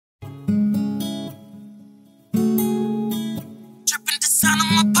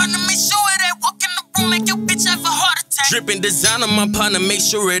my partner, make sure that walk in the room, make your bitch have a heart attack. Drippin' designer, my partner, make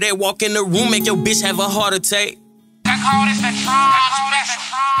sure that walk in the room, make your bitch have a heart attack.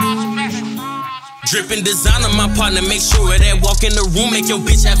 Drippin' designer, my partner, make sure that walk in the room, make your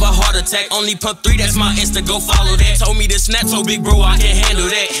bitch have a heart attack. Only pump 3, that's my Insta, go follow that. Told me to snap, so big bro, I can handle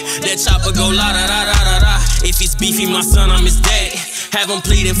that. That chopper go la da da da da da. If he's beefy, my son, I'm his daddy. Have him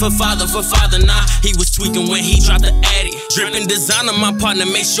pleading for father, nah. He was tweaking when he dropped the addy. Drippin' designer, my partner,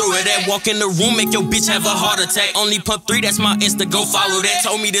 make sure that walk in the room, make your bitch have a heart attack. Only pump 3, that's my Insta, go follow that.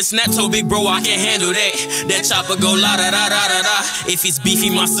 Told me to snap, so big bro, I can handle that. That chopper go la da da da da da. If he's beefy,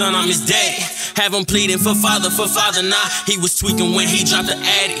 my son, I'm his daddy. Have him pleading for father, nah. He was tweaking when he dropped the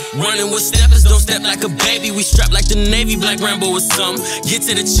addy. Running with steppers, don't step like a baby. We strapped like the Navy, Black Rambo or something. Get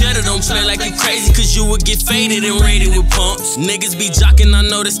to the cheddar, don't play like you crazy, cause you would get faded and raided with pumps. Niggas be jocking, I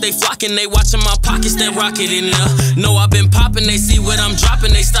notice they flocking. They watching my pockets, that rocket in there. Know I been popping, they see what I'm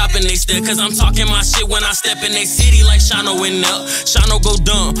dropping. They stopping, they stare, cause I'm talking my shit when I step in they city like Shauno in there. Shauno go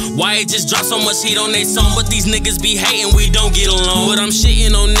dumb, why it just drop so much heat on they song? But these niggas be hating, we don't get along. But I'm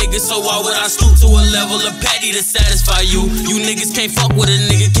shitting on niggas, so why would I stoop to a level of petty to satisfy you? You niggas can't fuck with a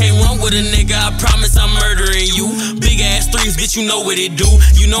nigga, can't run with a nigga. I promise I'm murdering you. Big ass 3s, bitch, you know what it do.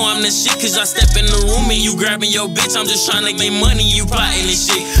 You know I'm the shit, cause I step in the room and you grabbing your bitch. I'm just trying to get money, you plotting this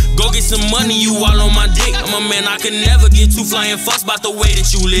shit. Go get some money, you all on my dick. I'm a man, I could never get too flying fucks about the way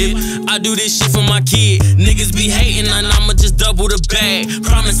that you live. I do this shit for my kid. Niggas be hating and I'ma just double the bag.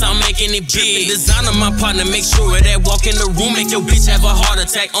 Promise I'm making it big. Designer, my partner, make sure that walk in the room, make your bitch have a heart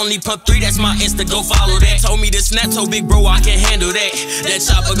attack. Only pump 3, that's my Insta, go follow that. Told me to snap, so big bro, I can handle that. That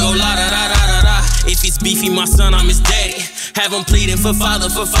chopper go la da da da da da. If he's beefy, my son, I'm his daddy. Have him pleading for father,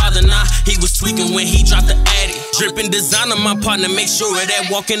 nah. He was tweaking when he dropped the addy. Drippin' designer, my partner, make sure that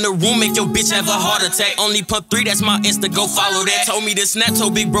walk in the room, make your bitch have a heart attack. Only pump 3, that's my Insta, go follow that. Told me to snap,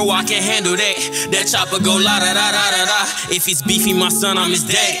 so big bro, I can handle that. That chopper go la da da da da da. If he's beefy, my son, I'm his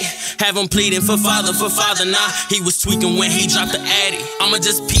daddy. Have him pleading for father, nah. He was tweaking when he dropped the addy. I'ma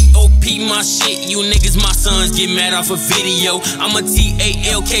just P.O.P. my shit. You niggas, my sons, get mad off a video. I'm a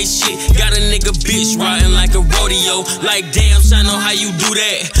T.A.L.K. shit. Got a nigga bitch riding like a rodeo. Like damn, Shauno, how you do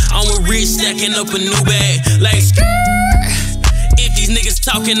that? I'm a rich stacking up a new bag. Like if these niggas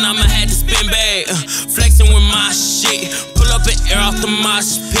talking, I'ma have to spin back. Flexing with my shit. Pull up and air off the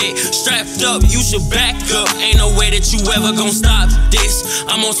mosh pit. Strapped up, you should back up. Ain't no way that you ever gon' stop this.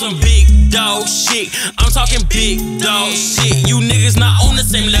 I'm on some big dog shit. I'm talking big dog shit. You niggas not on the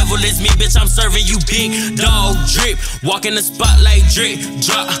same level as me, bitch. I'm serving you big dog drip. Walk in the spotlight, drip,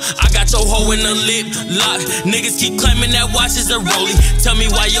 drop. I got your hoe in the lip lock. Niggas keep claiming that watch is a rollie. Tell me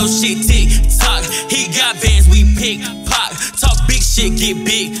why your shit tick tock. He got bands, we pick pop. Talk big shit, get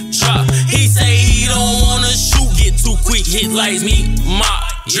big drop. He say he don't wanna shoot, get too quick, hit lights, me mop.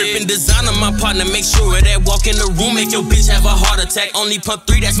 Drippin' designer, my partner, make sure that walk in the room, make your bitch have a heart attack. Only pump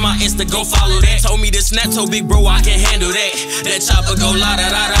 3, that's my Insta, go follow that. Told me to snap, so big bro, I can handle that. That chopper go la da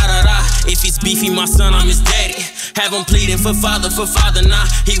da da da da. If he's beefy, my son, I'm his daddy. Have him pleading for father, nah.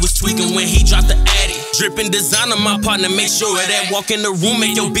 He was tweaking when he dropped the addy. Drippin' designer, my partner, make sure that walk in the room,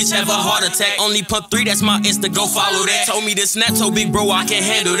 make your bitch have a heart attack. Only pump 3, that's my Insta, go follow that. Told me to snap, so big bro, I can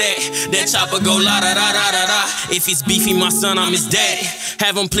handle that. That chopper go la da da da da da. If he's beefy, my son, I'm his daddy.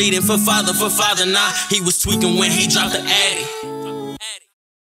 Have him pleading for father, nah. He was tweaking when he dropped the addy.